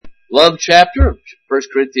love chapter of 1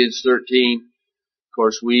 Corinthians 13. Of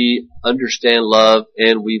course, we understand love,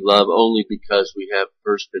 and we love only because we have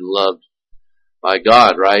first been loved by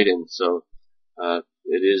God, right? And so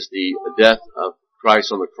it is the death of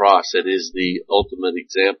Christ on the cross that is the ultimate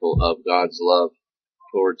example of God's love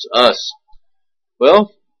towards us.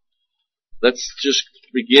 Well, let's just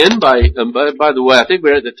begin by the way, I think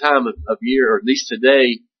we're at the time of year, or at least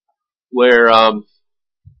today, where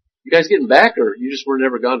you guys getting back, or you just were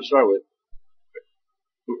never gone to start with?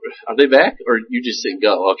 Are they back, or you just didn't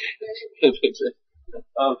go? Okay.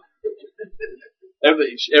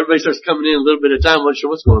 Everybody starts coming in a little bit of time. I'm not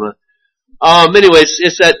sure what's going on. Anyways,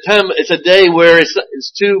 it's that time. It's a day where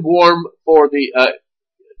it's too warm for the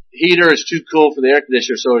heater. It's too cool for the air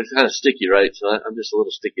conditioner, so it's kind of sticky, right? So I'm just a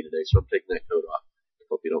little sticky today, so I'm taking that coat off. I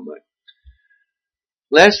hope you don't mind.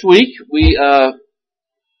 Last week we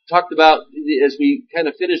talked about, as we kind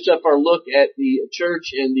of finished up our look at the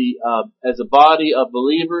church and the as a body of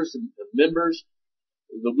believers and members,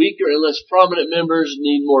 the weaker and less prominent members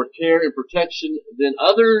need more care and protection than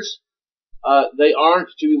others. They aren't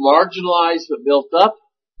to be marginalized but built up.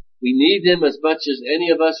 We need them as much as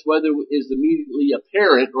any of us, whether it is immediately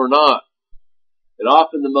apparent or not. And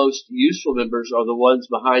often the most useful members are the ones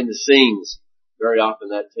behind the scenes. Very often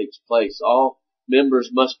that takes place. All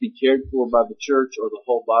members must be cared for by the church or the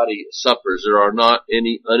whole body suffers. There are not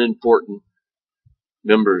any unimportant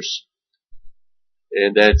members.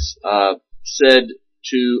 And that's said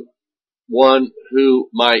to one who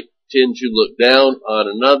might tend to look down on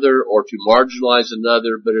another or to marginalize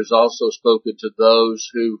another, but is also spoken to those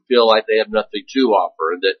who feel like they have nothing to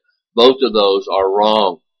offer, and that both of those are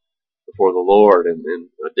wrong before the Lord and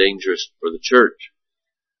dangerous for the church.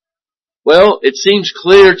 Well, it seems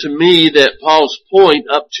clear to me that Paul's point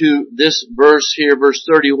up to this verse here, verse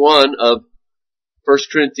 31 of 1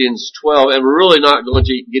 Corinthians 12, and we're really not going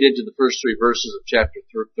to get into the first three verses of chapter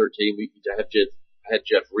 13. We had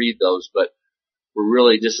Jeff read those, but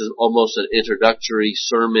this is almost an introductory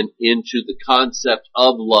sermon into the concept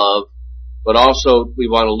of love, but also we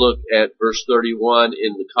want to look at verse 31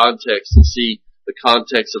 in the context and see the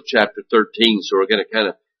context of chapter 13. So we're going to kind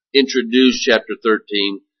of introduce chapter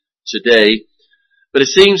 13 today. But it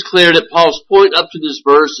seems clear that Paul's point up to this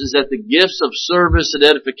verse is that the gifts of service and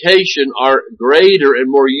edification are greater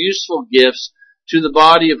and more useful gifts to the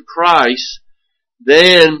body of Christ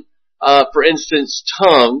than, for instance,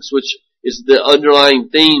 tongues, which is the underlying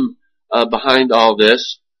theme behind all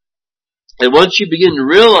this. And once you begin to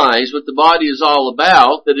realize what the body is all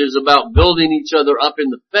about, that it is about building each other up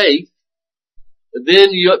in the faith,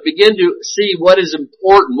 then you begin to see what is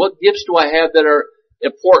important. What gifts do I have that are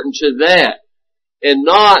important to that? And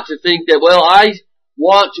not to think that, well, I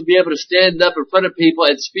want to be able to stand up in front of people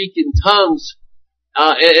and speak in tongues,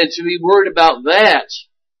 and to be worried about that.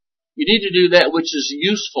 You need to do that which is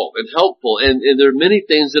useful and helpful, and there are many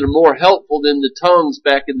things that are more helpful than the tongues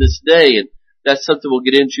back in this day, and that's something we'll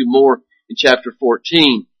get into more in chapter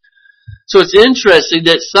 14. So it's interesting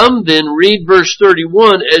that some then read verse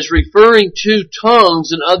 31 as referring to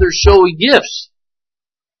tongues and other showy gifts.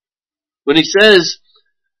 When he says,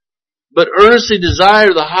 but earnestly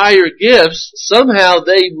desire the higher gifts, somehow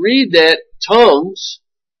they read that tongues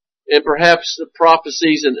and perhaps the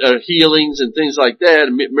prophecies and healings and things like that,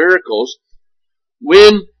 and miracles,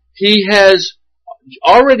 when he has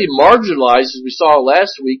already marginalized, as we saw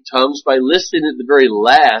last week, tongues by listing it the very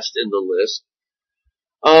last in the list.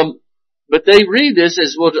 But they read this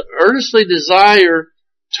as, well, to earnestly desire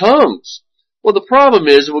tongues. Well, the problem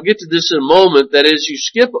is, and we'll get to this in a moment, that as you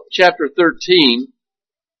skip chapter 13,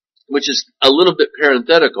 which is a little bit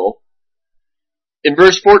parenthetical, in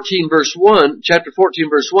verse 14, verse 1, chapter 14,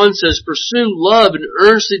 verse 1 says, pursue love and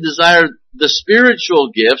earnestly desire the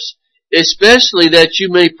spiritual gifts, especially that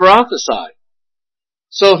you may prophesy.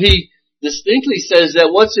 So he distinctly says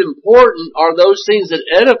that what's important are those things that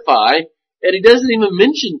edify, and he doesn't even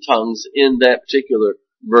mention tongues in that particular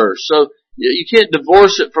verse. So you can't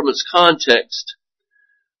divorce it from its context.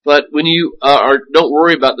 But when you don't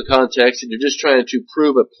worry about the context and you're just trying to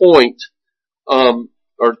prove a point,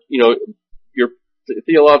 or your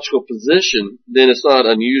theological position, then it's not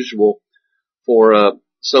unusual for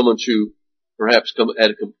someone to perhaps come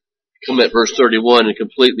at verse 31 in a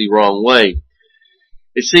completely wrong way.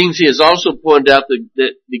 It seems he has also pointed out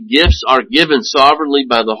that the gifts are given sovereignly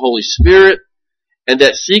by the Holy Spirit, and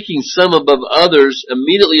that seeking some above others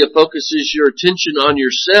immediately focuses your attention on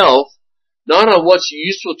yourself, not on what's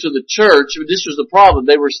useful to the church. But this was the problem.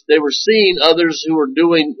 They were seeing others who were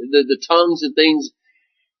doing the tongues and things,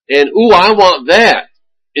 and I want that.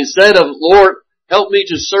 Instead of, Lord, help me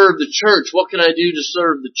to serve the church. What can I do to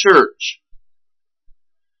serve the church?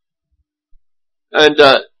 And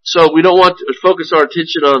so we don't want to focus our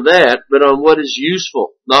attention on that, but on what is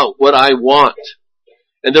useful, not what I want.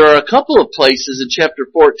 And there are a couple of places in chapter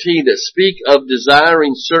 14 that speak of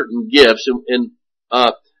desiring certain gifts, and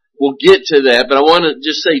we'll get to that, but I want to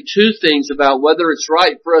just say two things about whether it's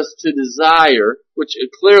right for us to desire, which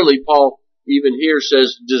clearly Paul even here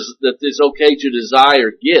says that it's okay to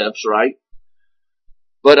desire gifts, right?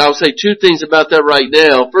 But I'll say two things about that right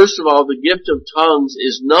now. First of all, the gift of tongues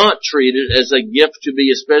is not treated as a gift to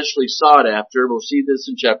be especially sought after. We'll see this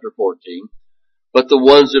in chapter 14. But the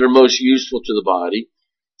ones that are most useful to the body.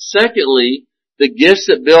 Secondly, the gifts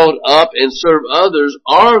that build up and serve others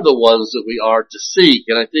are the ones that we are to seek.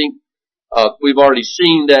 And I think we've already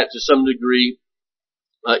seen that to some degree.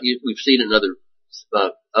 We've seen it in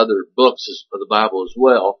other books of the Bible as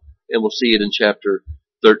well. And we'll see it in chapter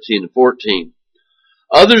 13 and 14.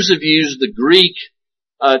 Others have used the Greek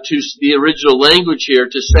to the original language here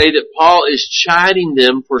to say that Paul is chiding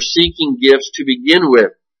them for seeking gifts to begin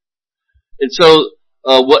with. And so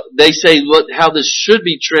what they say, how this should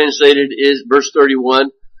be translated is verse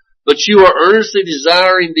 31, but you are earnestly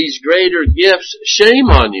desiring these greater gifts, shame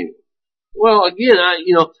on you. Well, again,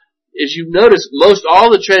 as you notice, most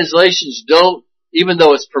all the translations don't, even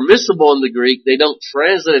though it's permissible in the Greek, they don't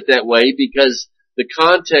translate it that way because the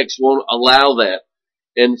context won't allow that.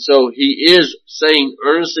 And so he is saying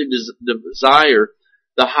earnestly desire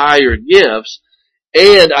the higher gifts,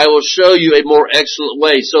 and I will show you a more excellent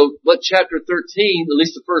way. So what chapter 13, at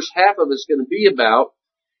least the first half of it's going to be about,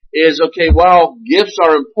 is, okay, while gifts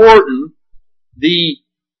are important,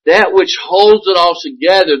 that which holds it all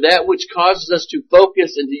together, that which causes us to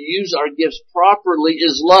focus and to use our gifts properly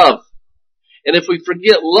is love. And if we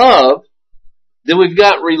forget love, then we've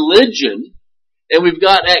got religion, and we've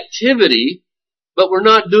got activity, but we're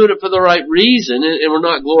not doing it for the right reason, and we're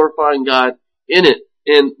not glorifying God in it.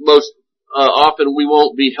 And most often we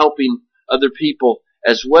won't be helping other people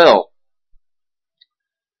as well.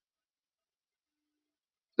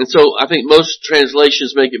 And so I think most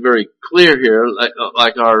translations make it very clear here,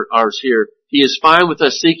 like ours here. He is fine with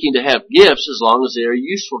us seeking to have gifts as long as they are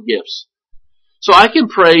useful gifts. So I can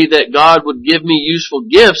pray that God would give me useful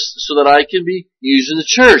gifts so that I can be used in the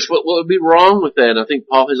church. What would be wrong with that? I think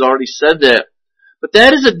Paul has already said that. But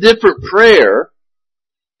that is a different prayer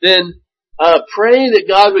than praying that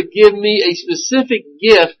God would give me a specific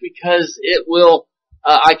gift because it will,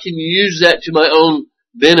 I can use that to my own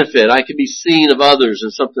benefit. I can be seen of others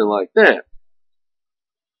and something like that.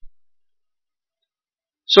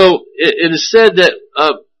 So it is said that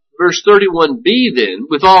verse 31b then,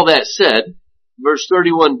 with all that said, verse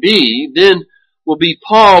 31b then will be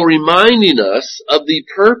Paul reminding us of the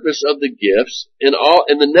purpose of the gifts and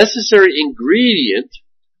the necessary ingredient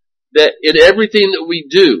that in everything that we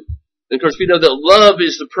do. And of course we know that love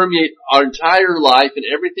is to permeate our entire life and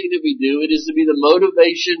everything that we do. It is to be the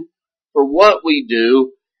motivation for what we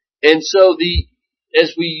do. And so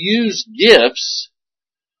as we use gifts,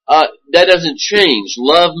 that doesn't change.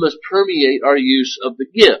 Love must permeate our use of the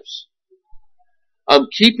gifts.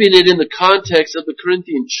 Keeping it in the context of the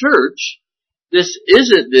Corinthian church, this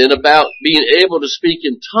isn't then about being able to speak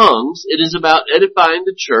in tongues. It is about edifying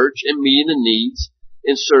the church and meeting the needs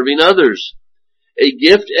and serving others. A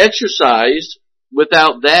gift exercised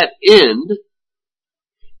without that end,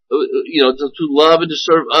 to love and to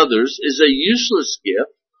serve others, is a useless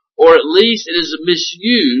gift, or at least it is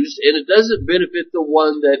misused, and it doesn't benefit the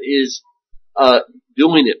one that is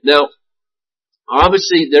doing it. Now,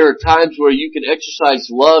 obviously, there are times where you can exercise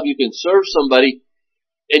love, you can serve somebody,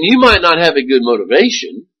 and you might not have a good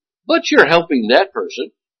motivation, but you're helping that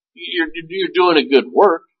person. You're doing a good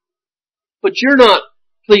work, but you're not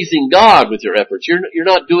pleasing God with your efforts. You're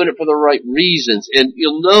not doing it for the right reasons. And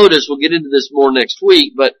you'll notice, we'll get into this more next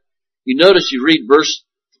week, but you notice you read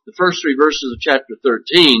the first 3 verses of chapter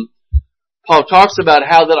 13, Paul talks about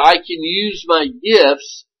how that I can use my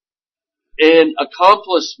gifts and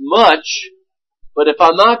accomplish much, but if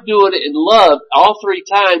I'm not doing it in love, all 3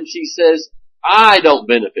 times he says, I don't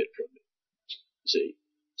benefit from it. See?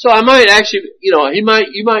 So I might actually, you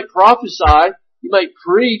might prophesy, you might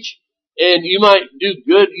preach, and you might do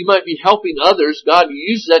good, you might be helping others. God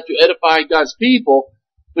uses that to edify God's people,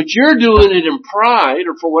 but you're doing it in pride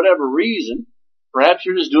or for whatever reason. Perhaps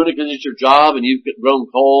you're just doing it because it's your job and you've grown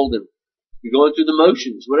cold and you're going through the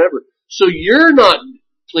motions, whatever. So you're not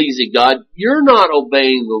pleasing God. You're not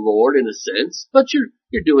obeying the Lord in a sense, but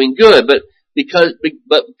you're doing good. But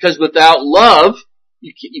because without love,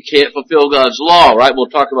 you can't fulfill God's law, right? We'll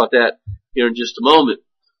talk about that here in just a moment.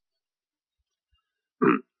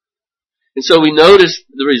 And so we notice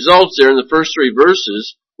the results there in the first 3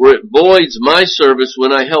 verses where it voids my service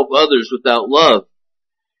when I help others without love.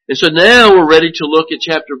 And so now we're ready to look at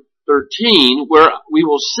chapter 13, where we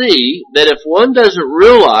will see that if one doesn't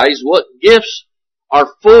realize what gifts are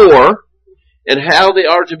for and how they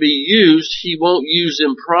are to be used, he won't use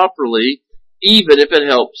them properly, even if it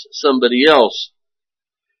helps somebody else.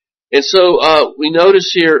 And so we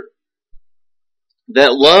notice here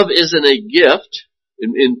that love isn't a gift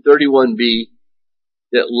in 31b,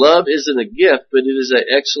 that love isn't a gift, but it is an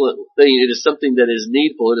excellent thing. It is something that is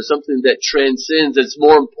needful. It is something that transcends. It's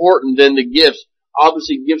more important than the gifts.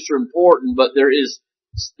 Obviously, gifts are important, but there is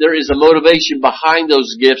a motivation behind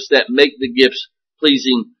those gifts that make the gifts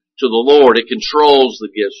pleasing to the Lord. It controls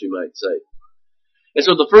the gifts, we might say. And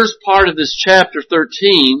so the first part of this chapter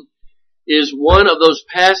 13 is one of those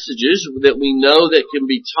passages that we know that can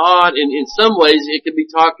be taught, and in some ways it can be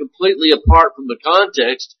taught completely apart from the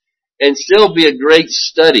context and still be a great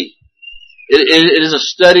study. It is a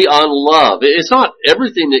study on love. It's not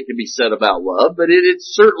everything that can be said about love, but it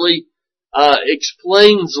certainly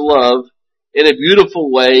explains love in a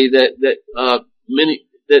beautiful way that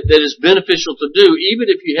is beneficial to do, even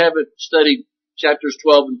if you haven't studied chapters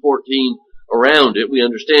 12 and 14 around it. We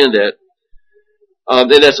understand that.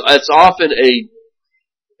 And that's often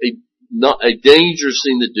not a dangerous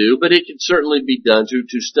thing to do, but it can certainly be done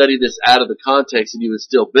to study this out of the context, and you would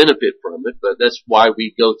still benefit from it. But that's why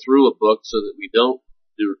we go through a book, so that we don't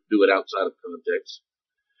do it outside of context.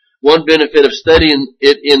 One benefit of studying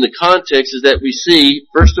it in the context is that we see,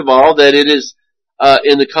 first of all, that it is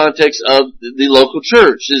in the context of the local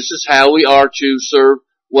church. This is how we are to serve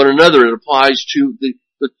one another. It applies to the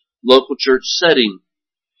local church setting.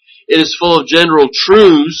 It is full of general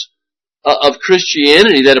truths of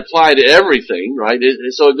Christianity that apply to everything, right?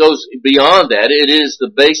 So it goes beyond that. It is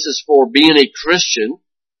the basis for being a Christian.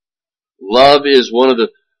 Love is one of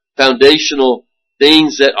the foundational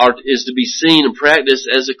things that is to be seen and practiced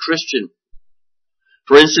as a Christian.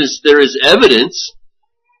 For instance, there is evidence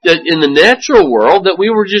that in the natural world that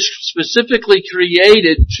we were just specifically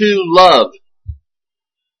created to love.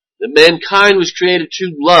 That mankind was created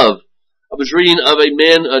to love. I was reading of a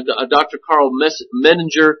man, a Dr. Carl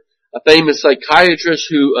Menninger, a famous psychiatrist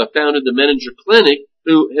who founded the Menninger Clinic,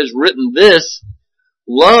 who has written this: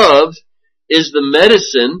 love is the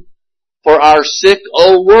medicine for our sick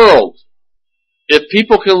old world. If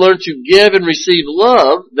people can learn to give and receive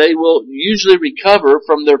love, they will usually recover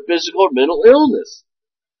from their physical or mental illness.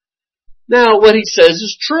 Now, what he says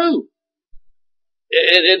is true.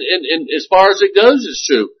 And as far as it goes, it's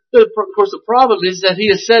true. But of course, the problem is that he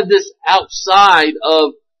has said this outside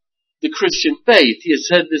of the Christian faith. He has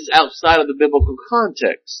said this outside of the biblical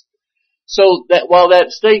context. So that while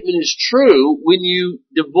that statement is true, when you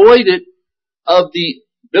devoid it of the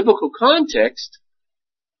biblical context,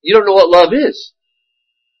 you don't know what love is.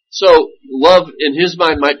 So love in his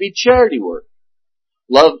mind might be charity work.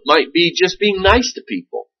 Love might be just being nice to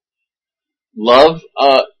people. Love,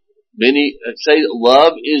 many say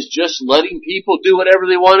love is just letting people do whatever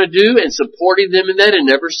they want to do and supporting them in that and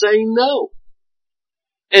never saying no.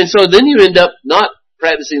 And so then you end up not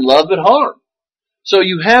practicing love but harm. So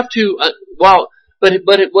you have to, but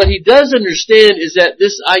what he does understand is that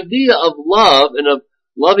this idea of love and of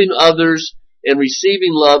loving others and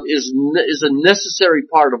receiving love is a necessary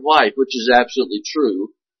part of life, which is absolutely true.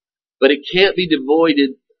 But it can't be devoid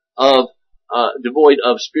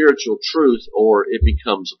of spiritual truth, or it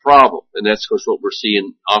becomes a problem. And that's, of course, what we're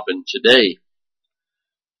seeing often today.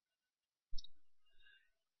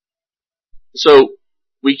 So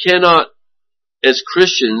we cannot, as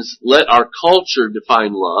Christians, let our culture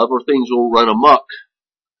define love, or things will run amok.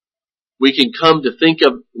 We can come to think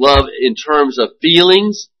of love in terms of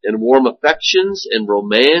feelings and warm affections and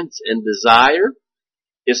romance and desire.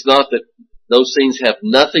 It's not that those things have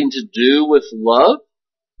nothing to do with love,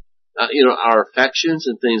 our affections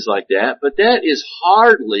and things like that, but that is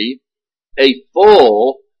hardly a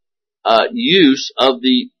full use of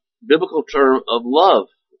the biblical term of love,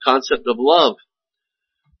 the concept of love.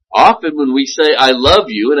 Often when we say "I love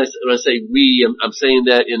you," and when I say "we," I'm saying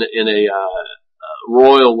that in a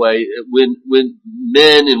royal way. When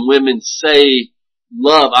men and women say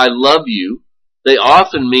love, "I love you," they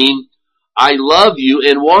often mean "I love you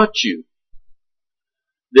and want you."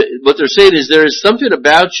 What they're saying is there is something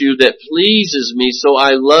about you that pleases me, so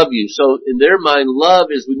I love you. So in their mind, love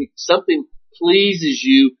is when something pleases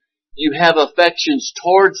you, you have affections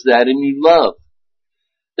towards that and you love.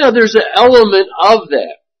 Now there's an element of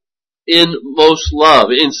that in most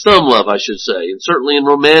love, in some love I should say, and certainly in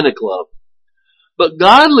romantic love. But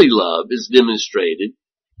godly love is demonstrated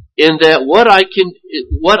in that what I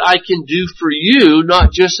can do for you,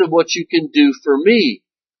 not just of what you can do for me.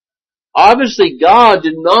 Obviously, God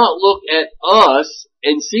did not look at us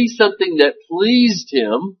and see something that pleased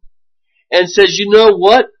Him and says, you know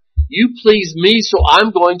what? You please me, so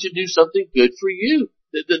I'm going to do something good for you.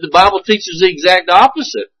 The Bible teaches the exact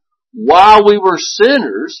opposite. While we were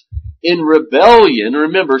sinners in rebellion,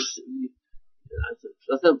 remember,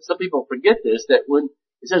 some people forget this, that when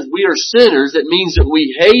it says we are sinners, it means that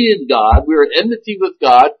we hated God, we are at enmity with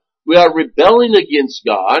God, we are rebelling against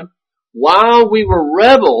God. While we were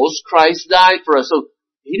rebels, Christ died for us. So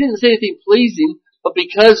He didn't say anything pleasing, but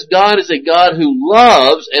because God is a God who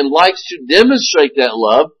loves and likes to demonstrate that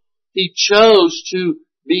love, He chose to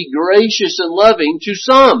be gracious and loving to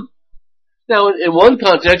some. Now, in one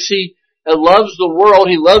context, He loves the world,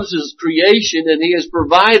 He loves His creation, and He has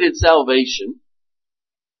provided salvation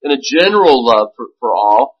and a general love for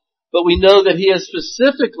all. But we know that He has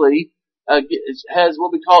specifically has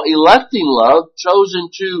what we call electing love, chosen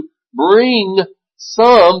to bring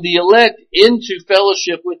some, the elect, into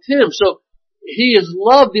fellowship with Him. So He has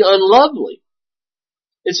loved the unlovely.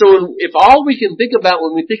 And so if all we can think about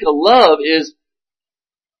when we think of love is,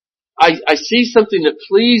 I see something that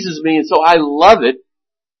pleases me and so I love it.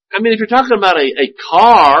 I mean, if you're talking about a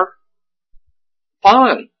car,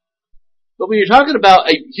 fine. But when you're talking about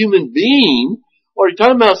a human being, or you're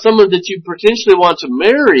talking about someone that you potentially want to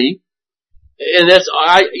marry, and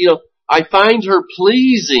I find her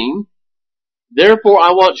pleasing, therefore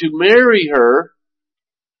I want to marry her.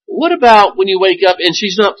 What about when you wake up and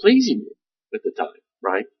she's not pleasing you at the time,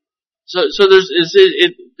 right? So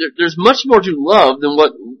there's much more to love than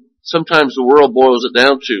what sometimes the world boils it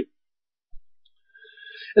down to.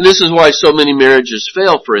 And this is why so many marriages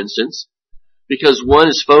fail, for instance, because one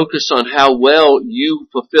is focused on how well you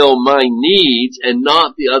fulfill my needs and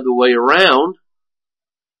not the other way around.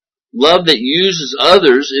 Love that uses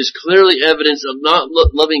others is clearly evidence of not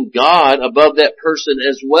loving God above that person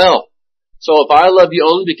as well. So if I love you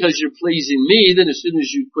only because you're pleasing me, then as soon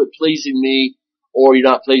as you quit pleasing me, or you're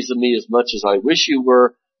not pleasing me as much as I wish you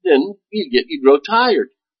were, then you grow tired.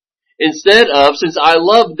 Instead of, since I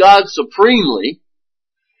love God supremely,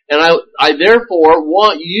 and I therefore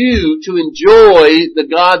want you to enjoy the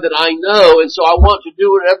God that I know, and so I want to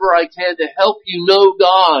do whatever I can to help you know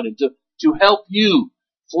God and to help you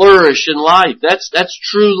flourish in life. That's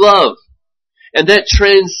true love. And that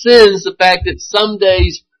transcends the fact that some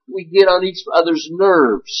days we get on each other's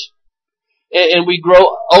nerves. And we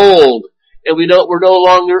grow old. And we're no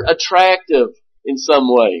longer attractive in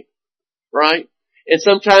some way. Right? And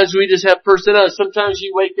sometimes we just have personality. Sometimes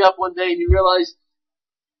you wake up one day and you realize,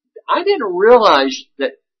 I didn't realize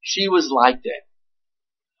that she was like that.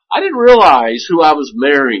 I didn't realize who I was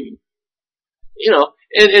marrying. You know,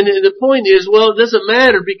 and the point is, well, it doesn't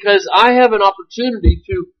matter because I have an opportunity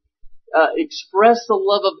to express the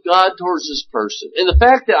love of God towards this person. And the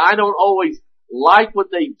fact that I don't always like what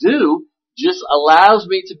they do just allows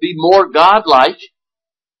me to be more godlike,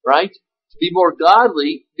 right? To be more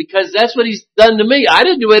godly because that's what He's done to me. I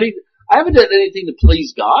haven't done anything to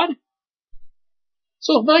please God.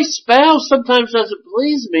 So if my spouse sometimes doesn't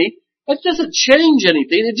please me, that doesn't change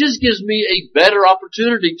anything. It just gives me a better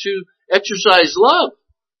opportunity to exercise love.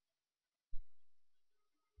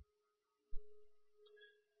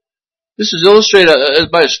 This is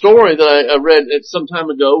illustrated by a story that I read some time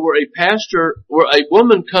ago where a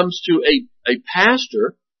woman comes to a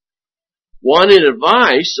pastor wanting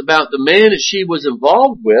advice about the man that she was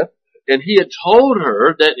involved with, and he had told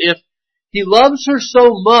her that if he loves her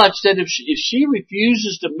so much that if she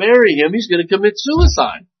refuses to marry him, he's going to commit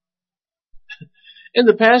suicide. And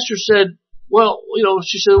the pastor said, well,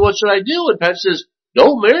 she said, what should I do? And the pastor says,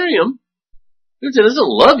 don't marry him. He doesn't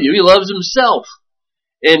love you. He loves himself.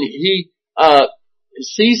 And he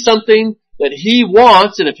sees something that he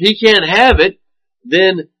wants, and if he can't have it,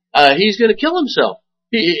 then he's going to kill himself.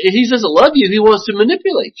 He doesn't love you. He wants to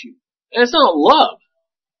manipulate you. And it's not love.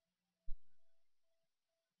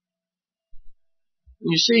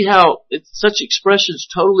 And you see how such expressions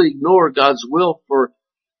totally ignore God's will for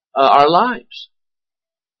our lives.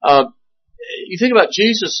 You think about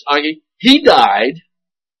Jesus, He died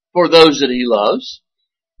for those that He loves.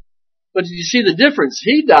 But did you see the difference?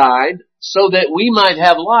 He died so that we might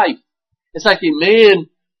have life. It's like a man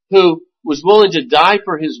who was willing to die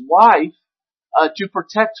for his wife to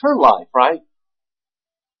protect her life, right?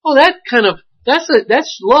 Oh,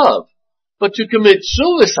 that's love. But to commit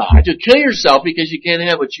suicide, to kill yourself because you can't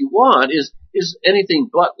have what you want is anything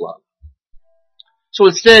but love. So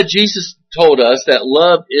instead, Jesus told us that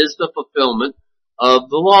love is the fulfillment of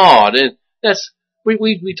the law. And that's,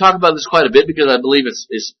 we talk about this quite a bit because I believe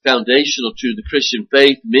it's foundational to the Christian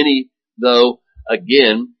faith. Many, though,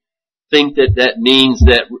 again, think that that means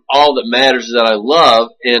that all that matters is that I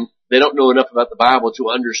love, and they don't know enough about the Bible to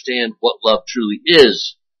understand what love truly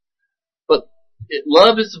is. But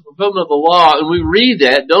love is the fulfillment of the law, and we read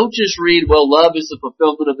that. Don't just read, well, love is the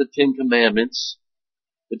fulfillment of the Ten Commandments.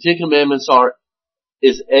 The Ten Commandments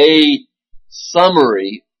is a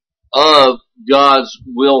summary of God's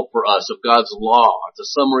will for us, of God's law. It's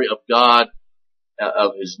a summary of God,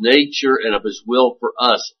 of His nature, and of His will for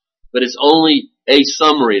us. But it's only a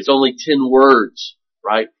summary. It's only 10 words,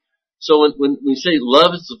 right? So when we say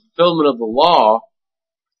love is the fulfillment of the law,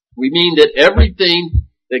 we mean that everything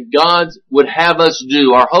that God would have us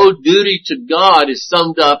do, our whole duty to God, is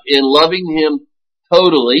summed up in loving Him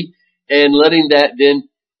totally and letting that then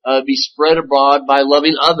be spread abroad by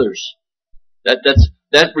loving others.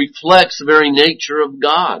 That reflects the very nature of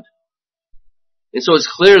God. And so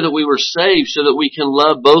it's clear that we were saved so that we can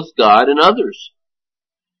love both God and others.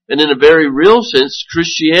 And in a very real sense,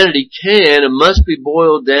 Christianity can and must be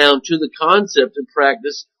boiled down to the concept and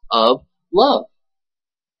practice of love.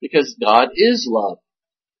 Because God is love.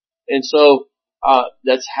 And so,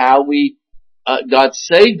 that's how God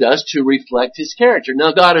saved us, to reflect His character.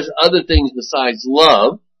 Now God has other things besides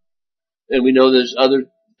love. And we know there's other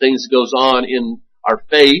things that goes on in our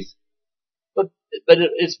faith. But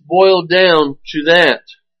it's boiled down to that.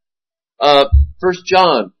 1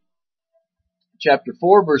 John chapter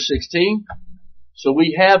 4 verse 16. So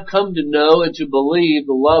we have come to know and to believe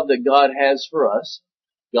the love that God has for us.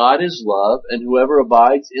 God is love, and whoever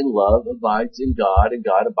abides in love abides in God, and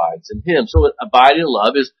God abides in him. So abide in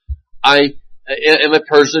love is, I am a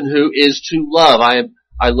person who is to love.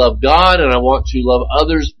 I love God, and I want to love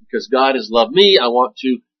others because God has loved me. I want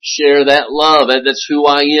to share that love. That's who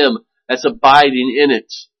I am. That's abiding in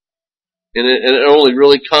it. And it only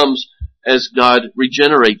really comes as God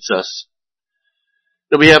regenerates us.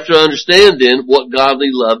 Now we have to understand then what godly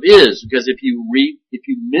love is, because if you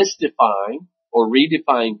misdefine or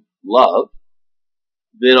redefine love,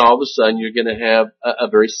 then all of a sudden you're going to have a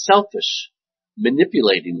very selfish,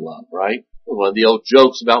 manipulating love, right? One of the old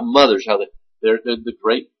jokes about mothers, how they're the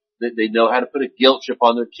great, they know how to put a guilt trip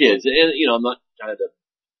on their kids. And, I'm not trying to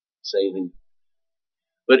say anything,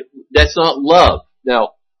 but that's not love.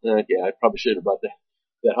 Now, I probably should have brought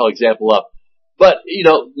that whole example up. But,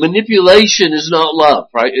 manipulation is not love,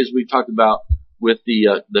 right? As we talked about with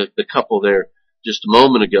the couple there just a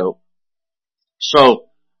moment ago. So,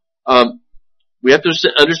 we have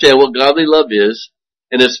to understand what godly love is,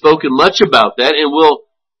 and have spoken much about that, and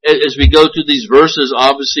as we go through these verses,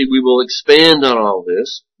 obviously we will expand on all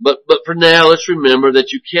this. But for now, let's remember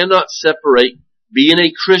that you cannot separate being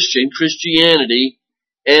a Christian, Christianity,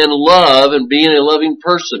 and love and being a loving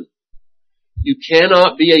person. You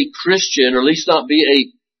cannot be a Christian, or at least not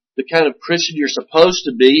be the kind of Christian you're supposed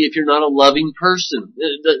to be, if you're not a loving person.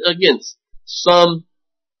 Again, some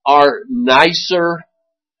are nicer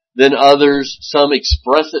than others. Some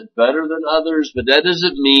express it better than others, but that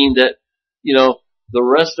doesn't mean that, the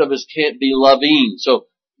rest of us can't be loving. So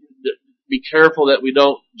be careful that we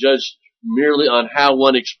don't judge merely on how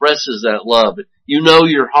one expresses that love. You know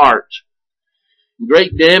your heart.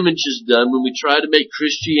 Great damage is done when we try to make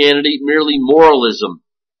Christianity merely moralism,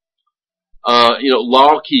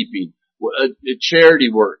 law keeping, charity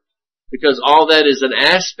work, because all that is an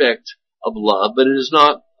aspect of love, but it is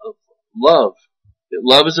not love.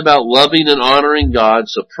 Love is about loving and honoring God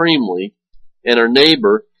supremely and our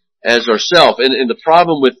neighbor as ourselves. And the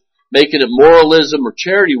problem with making it moralism or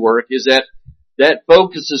charity work is that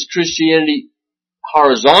focuses Christianity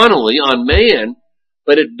horizontally on man,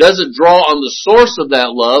 but it doesn't draw on the source of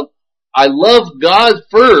that love. I love God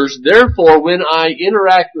first, therefore when I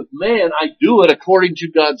interact with man, I do it according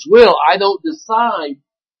to God's will. I don't decide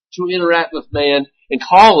to interact with man and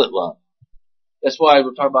call it love. That's why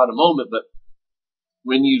we'll talk about it in a moment, but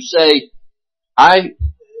when you say,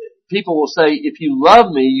 people will say, if you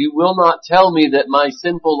love me, you will not tell me that my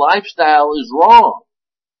sinful lifestyle is wrong.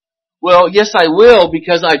 Well, yes I will,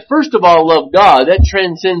 because I first of all love God. That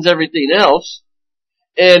transcends everything else.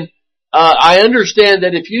 And I understand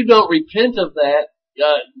that if you don't repent of that,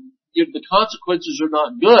 the consequences are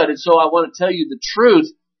not good. And so I want to tell you the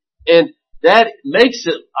truth. And that makes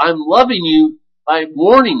it, I'm loving you by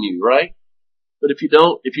warning you, right? But if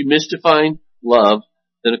you misdefine love,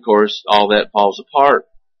 then of course all that falls apart.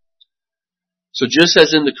 So just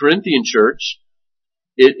as in the Corinthian church,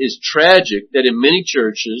 it is tragic that in many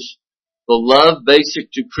churches, the love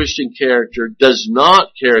basic to Christian character does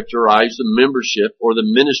not characterize the membership or the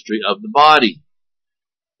ministry of the body.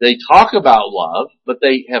 They talk about love, but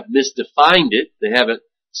they have misdefined it. They haven't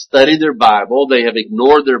studied their Bible. They have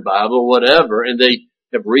ignored their Bible, whatever, and they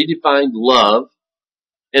have redefined love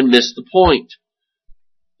and miss the point.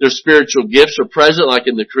 Their spiritual gifts are present, like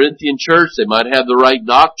in the Corinthian church. They might have the right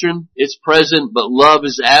doctrine. It's present, but love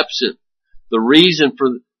is absent. The reason for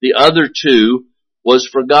the other two was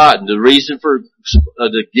forgotten. The reason for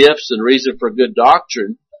the gifts and the reason for good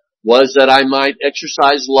doctrine was that I might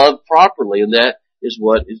exercise love properly, and that is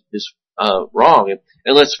what is wrong.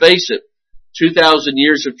 And let's face it, 2,000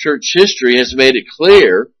 years of church history has made it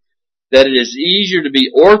clear that it is easier to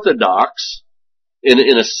be orthodox, in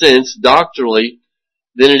a sense, doctrinally,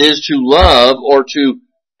 than it is to love or to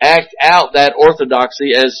act out that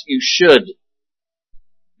orthodoxy as you should.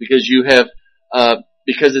 Because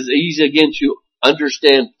because it's easy again to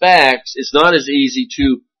understand facts, it's not as easy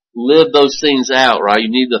to live those things out, right? You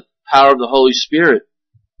need the power of the Holy Spirit.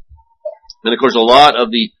 And of course, a lot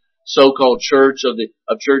of the so-called church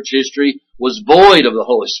of church history was void of the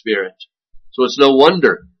Holy Spirit. So it's no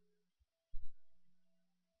wonder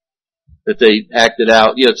that they acted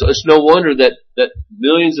out. It's no wonder that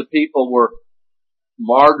millions of people were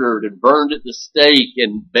martyred and burned at the stake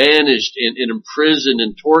and banished and imprisoned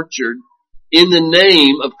and tortured in the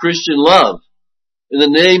name of Christian love, in the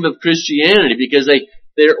name of Christianity, because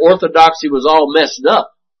their orthodoxy was all messed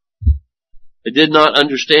up. They did not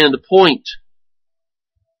understand the point.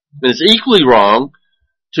 And it's equally wrong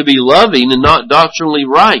to be loving and not doctrinally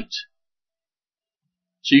right.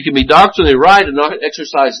 So you can be doctrinally right and not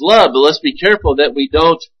exercise love, but let's be careful that we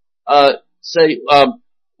don't say,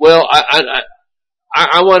 well,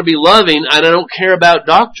 I want to be loving and I don't care about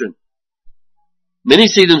doctrine. Many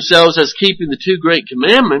see themselves as keeping the two great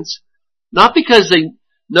commandments, not because they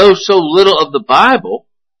know so little of the Bible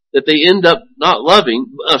that they end up not loving.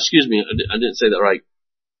 Excuse me, I didn't say that right.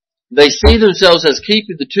 They see themselves as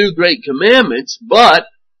keeping the two great commandments, but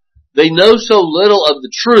they know so little of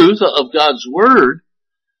the truth of God's Word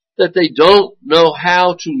that they don't know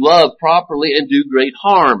how to love properly and do great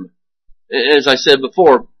harm. As I said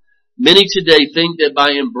before, many today think that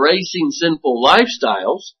by embracing sinful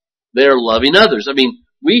lifestyles, they're loving others. I mean,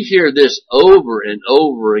 we hear this over and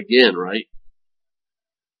over again, right?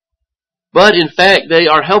 But in fact, they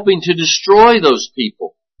are helping to destroy those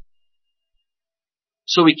people.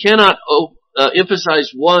 So we cannot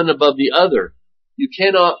emphasize one above the other. You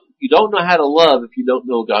don't know how to love if you don't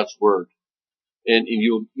know God's Word. And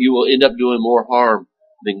you will end up doing more harm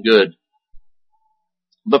than good.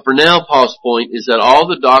 But for now, Paul's point is that all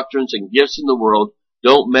the doctrines and gifts in the world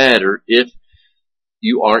don't matter if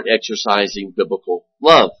you aren't exercising biblical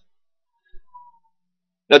love.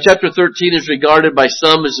 Now, chapter 13 is regarded by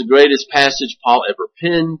some as the greatest passage Paul ever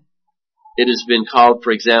penned. It has been called,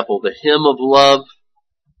 for example, the hymn of love,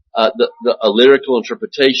 a lyrical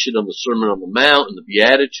interpretation of the Sermon on the Mount and the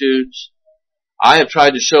Beatitudes. I have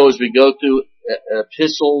tried to show as we go through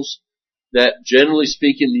epistles that generally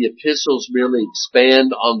speaking the epistles merely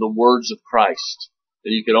expand on the words of Christ.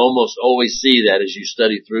 And you can almost always see that as you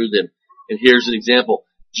study through them. And here's an example.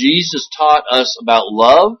 Jesus taught us about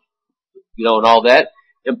love, and all that.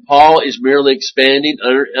 And Paul is merely expanding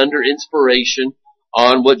under inspiration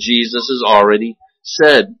on what Jesus has already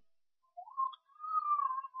said.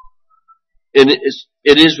 And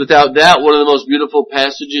it is without doubt one of the most beautiful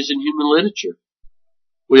passages in human literature.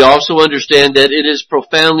 We also understand that it is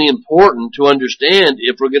profoundly important to understand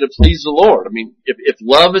if we're going to please the Lord. I mean, if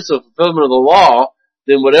love is a fulfillment of the law,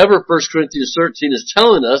 then whatever 1 Corinthians 13 is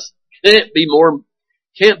telling us can't be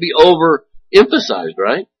overemphasized,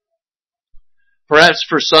 right? Perhaps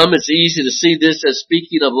for some it's easy to see this as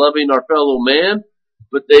speaking of loving our fellow man,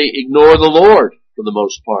 but they ignore the Lord for the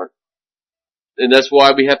most part. And that's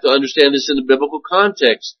why we have to understand this in the biblical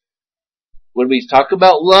context. When we talk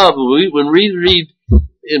about love, when we read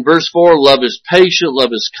in verse 4, love is patient,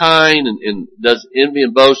 love is kind, and does envy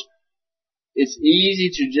and boast, it's easy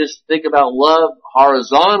to just think about love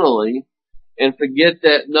horizontally and forget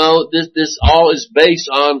that no, this all is based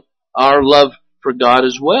on our love for God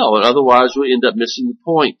as well. And otherwise we end up missing the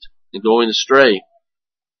point and going astray.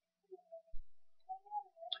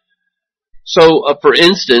 So, for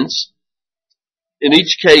instance, in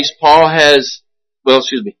each case, Paul has,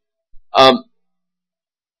 it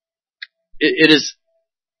is,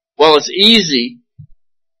 while it's easy,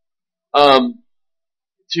 to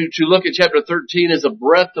look at chapter 13 as a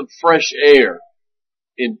breath of fresh air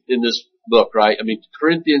in this book, right? I mean,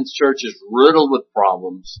 Corinthians church is riddled with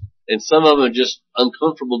problems, and some of them are just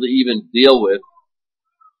uncomfortable to even deal with.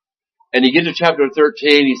 And you get to chapter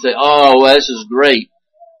 13, you say, oh, well, this is great.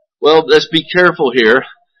 Well, let's be careful here,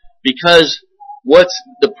 because what's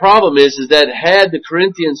the problem is that had the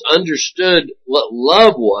Corinthians understood what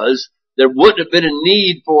love was, there wouldn't have been a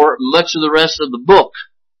need for much of the rest of the book.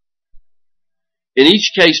 In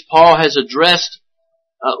each case, Paul has addressed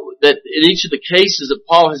that in each of the cases that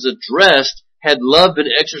Paul has addressed, had love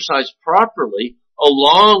been exercised properly,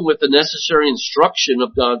 along with the necessary instruction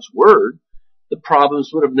of God's Word, the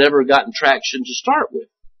problems would have never gotten traction to start with.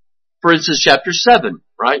 For instance, chapter 7,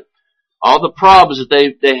 right? All the problems that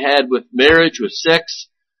they had with marriage, with sex,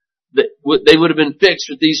 they would have been fixed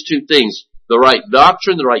with these two things. The right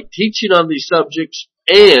doctrine, the right teaching on these subjects,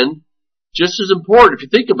 and, just as important, if you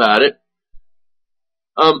think about it,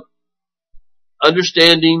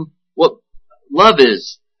 understanding what love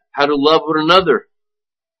is, how to love one another.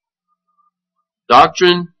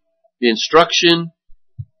 Doctrine, the instruction,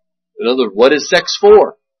 in other words, what is sex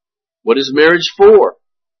for? What is marriage for?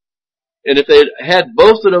 And if they had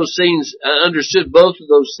both of those things, understood both of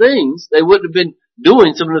those things, they wouldn't have been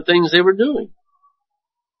doing some of the things they were doing.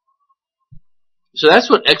 So that's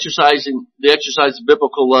what the exercise of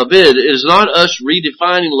biblical love is. It is not us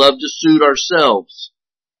redefining love to suit ourselves.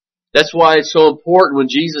 That's why it's so important when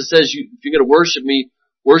Jesus says, if you're going to worship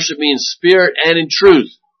me in spirit and in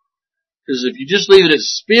truth. Because if you just leave it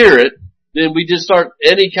as spirit, then we just start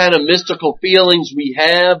any kind of mystical feelings we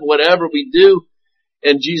have, whatever we do.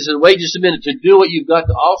 And Jesus said, wait just a minute, to do what you've got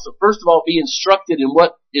to also, first of all, be instructed in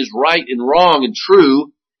what is right and wrong and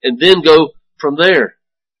true, and then go from there.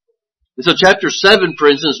 And so chapter 7, for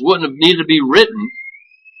instance, wouldn't have needed to be written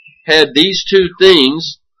had these two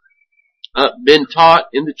things been taught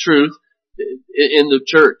in the truth in the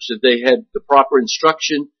church, that they had the proper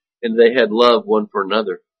instruction and they had love one for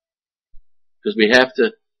another. Because we have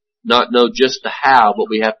to not know just the how, but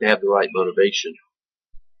we have to have the right motivation.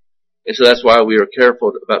 And so that's why we are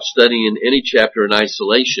careful about studying any chapter in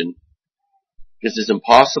isolation, because it's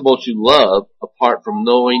impossible to love apart from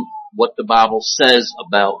knowing what the Bible says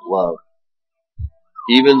about love.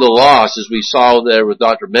 Even the lost, as we saw there with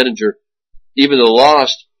Dr. Medinger, even the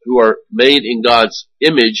lost who are made in God's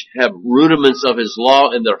image have rudiments of His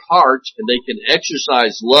law in their hearts, and they can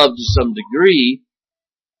exercise love to some degree,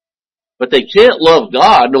 but they can't love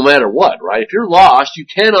God no matter what, right? If you're lost, you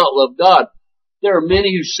cannot love God. There are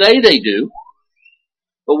many who say they do,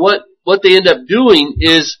 but what they end up doing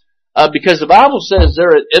is, because the Bible says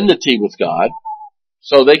they're at enmity with God,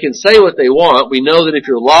 so they can say what they want. We know that if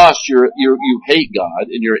you're lost, you hate God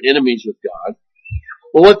and you're enemies with God.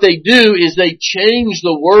 Well, what they do is they change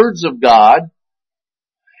the words of God,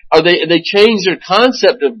 or they change their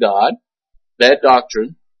concept of God, bad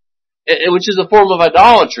doctrine, which is a form of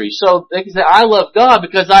idolatry. So they can say, I love God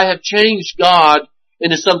because I have changed God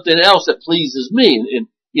into something else that pleases me. And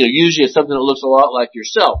usually it's something that looks a lot like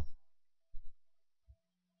yourself.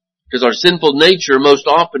 Because our sinful nature most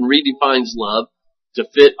often redefines love to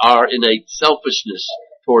fit our innate selfishness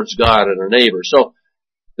towards God and our neighbor. So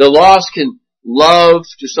the lost can love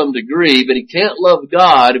to some degree, but he can't love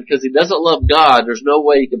God, because he doesn't love God, there's no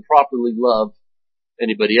way he can properly love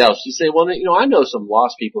anybody else. You say, well, I know some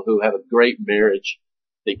lost people who have a great marriage.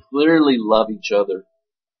 They clearly love each other.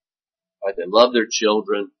 Right? They love their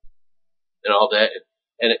children and all that.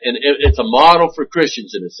 And it's a model for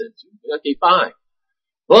Christians in a sense. Okay, fine.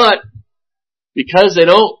 But because they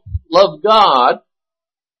don't love God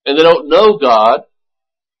and they don't know God,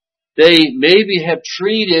 they maybe have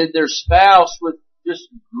treated their spouse with just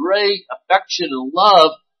great affection and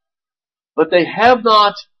love, but they have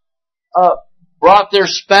not brought their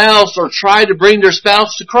spouse or tried to bring their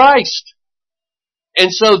spouse to Christ.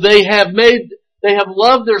 And so they have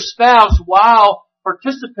loved their spouse while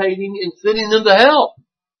participating in sending them to hell.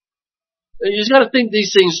 And you just got to think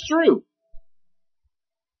these things through.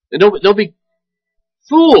 And don't be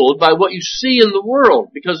fooled by what you see in the world,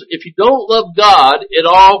 because if you don't love God, it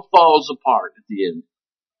all falls apart at the end.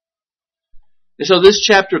 And so this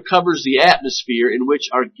chapter covers the atmosphere in which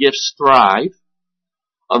our gifts thrive.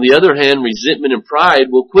 On the other hand, resentment and pride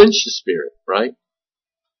will quench the spirit, right?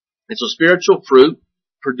 And so spiritual fruit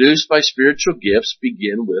produced by spiritual gifts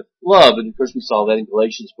begin with love. And of course we saw that in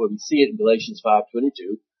Galatians 4. We see it in Galatians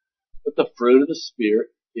 5:22. But the fruit of the Spirit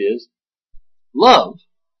is love,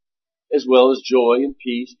 as well as joy and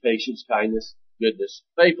peace, patience, kindness, goodness,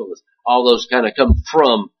 faithfulness. All those kind of come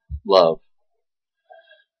from love.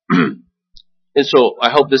 And so I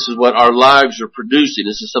hope this is what our lives are producing.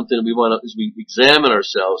 This is something that we want to, as we examine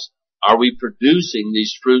ourselves, are we producing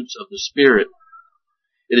these fruits of the Spirit?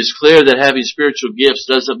 It is clear that having spiritual gifts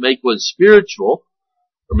doesn't make one spiritual,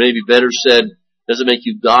 or maybe better said, doesn't make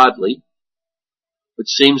you godly, which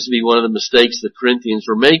seems to be one of the mistakes the Corinthians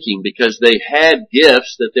were making, because they had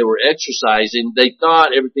gifts that they were exercising. They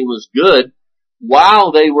thought everything was good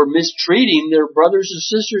while they were mistreating their brothers and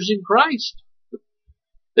sisters in Christ.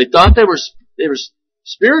 They thought they were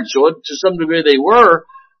spiritual, to some degree they were,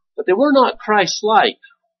 but they were not Christ-like.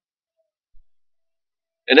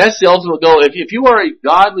 And that's the ultimate goal. If you are a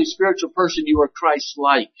godly, spiritual person, you are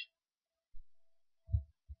Christ-like.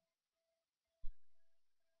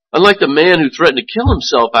 Unlike the man who threatened to kill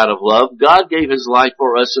himself out of love, God gave His life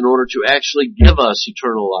for us in order to actually give us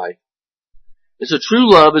eternal life. And so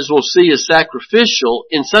true love, as we'll see, is sacrificial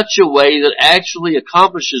in such a way that actually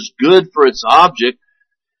accomplishes good for its object,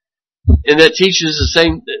 and that teaches the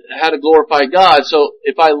same how to glorify God. So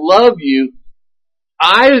if I love you,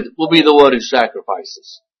 I will be the one who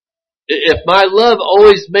sacrifices. If my love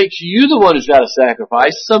always makes you the one who's got to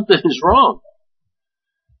sacrifice, something is wrong.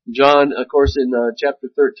 John, of course, in chapter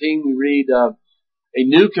 13, we read, a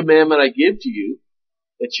new commandment I give to you,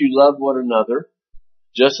 that you love one another,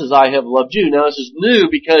 just as I have loved you. Now, this is new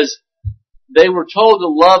because they were told to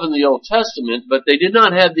love in the Old Testament, but they did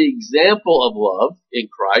not have the example of love in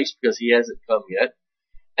Christ, because He hasn't come yet.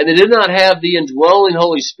 And they did not have the indwelling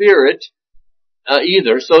Holy Spirit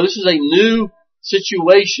either. So this is a new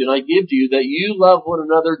situation I give to you, that you love one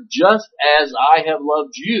another just as I have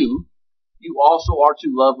loved you. You also are to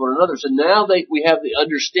love one another. So now we have the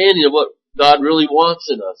understanding of what God really wants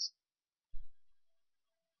in us.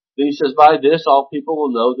 Then He says, by this all people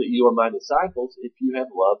will know that you are my disciples, if you have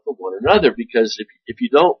love for one another. Because if you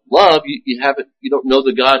don't love, you don't know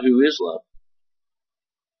the God who is love.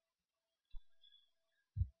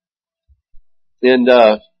 And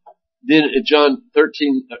then in John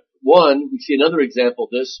 13:1, we see another example of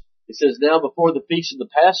this. It says, now before the feast of the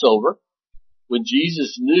Passover, when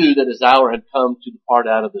Jesus knew that His hour had come to depart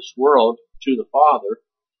out of this world to the Father,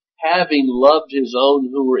 having loved His own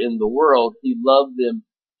who were in the world, He loved them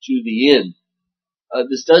to the end.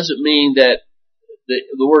 This doesn't mean that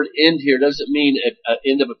the word end here doesn't mean an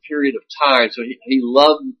end of a period of time. So he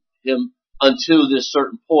loved him until this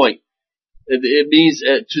certain point. It means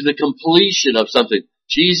to the completion of something.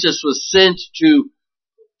 Jesus was sent to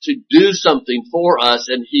do something for us,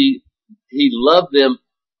 and he loved them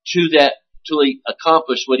to that, till He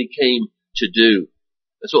accomplished what He came to do.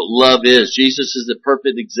 That's what love is. Jesus is the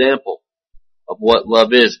perfect example of what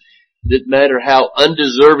love is. It didn't matter how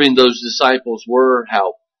undeserving those disciples were,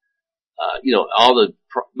 how, all the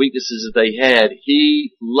weaknesses that they had.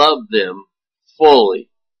 He loved them fully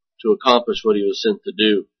to accomplish what He was sent to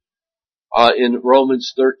do. In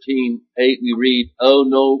Romans 13:8 we read, owe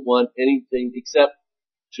no one anything except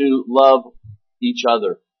to love each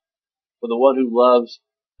other. For the one who loves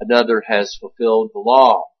another has fulfilled the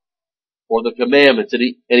law or the commandments.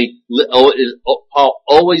 Paul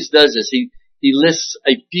always does this. He lists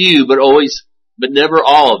a few, but never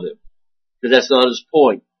all of them, because that's not his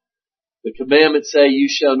point. The commandments say, you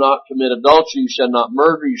shall not commit adultery, you shall not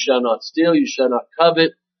murder, you shall not steal, you shall not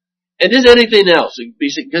covet, and just anything else,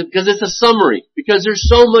 because it's a summary, because there's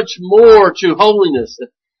so much more to holiness.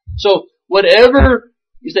 So whatever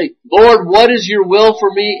you say, Lord, what is your will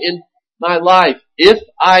for me in my life? If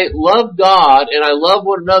I love God and I love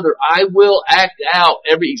one another, I will act out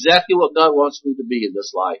exactly what God wants me to be in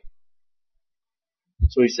this life.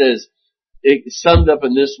 So He says, it's summed up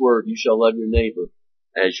in this word, you shall love your neighbor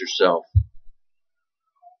as yourself.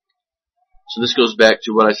 So this goes back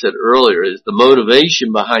to what I said earlier, is the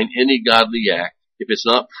motivation behind any godly act. If it's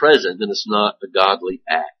not present, then it's not a godly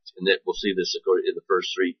act. And that we'll see this according in the first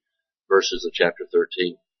 3 verses of chapter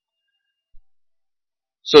 13.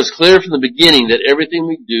 So it's clear from the beginning that everything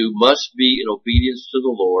we do must be in obedience to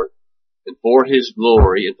the Lord and for His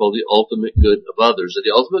glory and for the ultimate good of others. And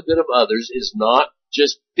the ultimate good of others is not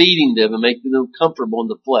just feeding them and making them comfortable in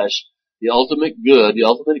the flesh. The ultimate good, the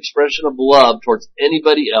ultimate expression of love towards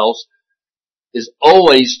anybody else is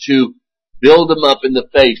always to build them up in the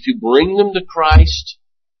faith, to bring them to Christ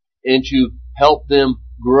and to help them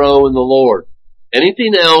grow in the Lord.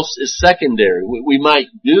 Anything else is secondary. We might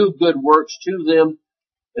do good works to them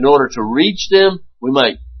in order to reach them. We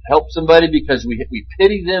might help somebody because we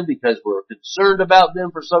pity them, because we're concerned about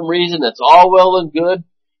them for some reason. That's all well and good.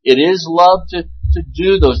 It is love to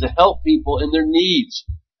do those, to help people in their needs.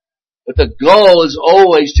 But the goal is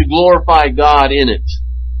always to glorify God in it,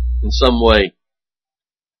 in some way.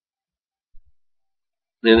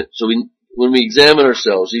 And so when we examine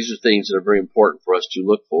ourselves, these are things that are very important for us to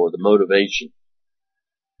look for, the motivation.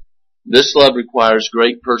 This love requires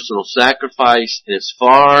great personal sacrifice, and it's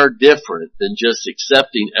far different than just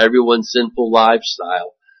accepting everyone's sinful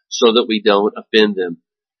lifestyle so that we don't offend them,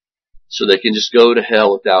 so they can just go to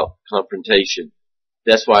hell without confrontation.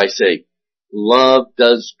 That's why I say, love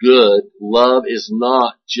does good. Love is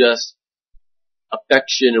not just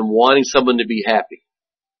affection and wanting someone to be happy.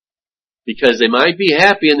 Because they might be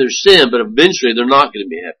happy in their sin, but eventually they're not going to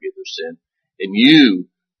be happy in their sin. And you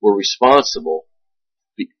were responsible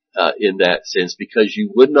in that sense, because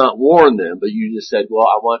you would not warn them, but you just said, well,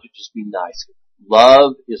 I want to just be nice.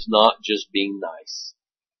 Love is not just being nice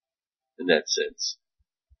in that sense.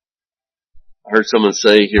 I heard someone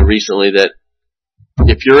say here recently that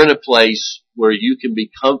if you're in a place where you can be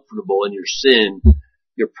comfortable in your sin,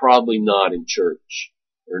 you're probably not in church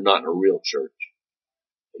or not in a real church.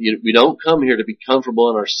 We don't come here to be comfortable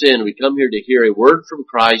in our sin. We come here to hear a word from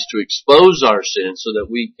Christ to expose our sin so that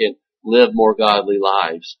we can live more godly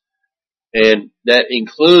lives. And that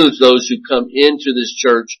includes those who come into this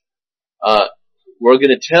church. We're going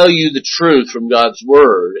to tell you the truth from God's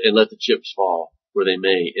Word and let the chips fall where they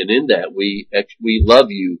may. And in that, we love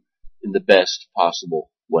you in the best possible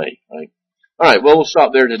way, right? Alright, well, we'll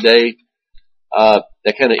stop there today.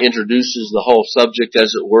 That kind of introduces the whole subject,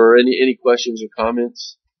 as it were. Any questions or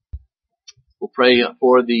comments? We'll pray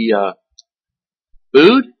for the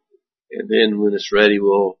food, and then when it's ready,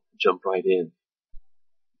 we'll jump right in.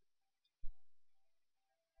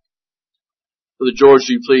 Brother George,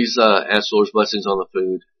 will you please ask the Lord's blessings on the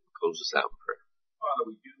food? Close us out in prayer. Father,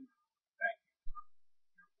 we do thank you for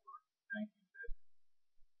your word. Thank you that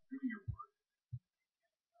through your word,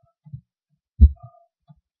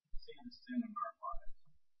 see the sin in our lives,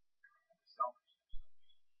 and the selfishness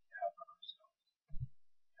that we have on ourselves,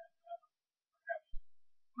 and perhaps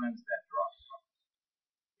cleanse that dross from us.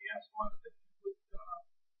 We ask, Father, that